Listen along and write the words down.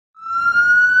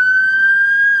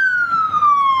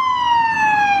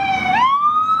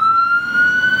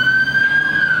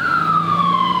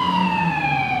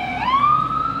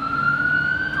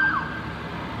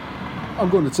I'm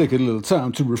going to take a little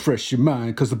time to refresh your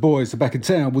mind, because the boys are back in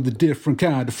town with a different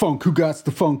kind of funk. Who got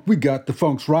the funk? We got the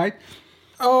funks, right?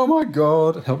 Oh my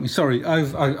God, help me. Sorry,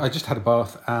 I just had a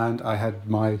bath and I had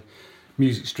my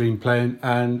music stream playing,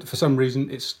 and for some reason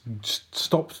it's just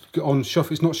stopped on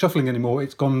shuffle. It's not shuffling anymore.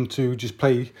 It's gone to just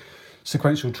play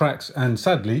sequential tracks, and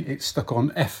sadly it's stuck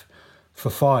on F for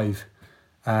 5.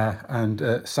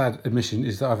 And sad admission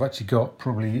is that I've actually got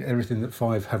probably everything that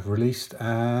 5 have released,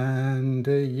 and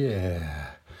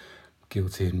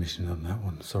guilty admission on that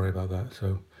one. Sorry about that.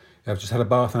 So I've just had a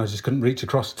bath and I just couldn't reach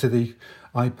across to the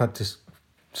iPad to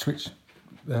switch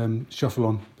shuffle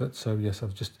on. But so yes,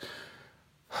 I've just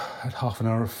had half an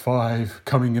hour of 5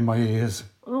 coming in my ears.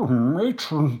 Oh,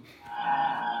 matron.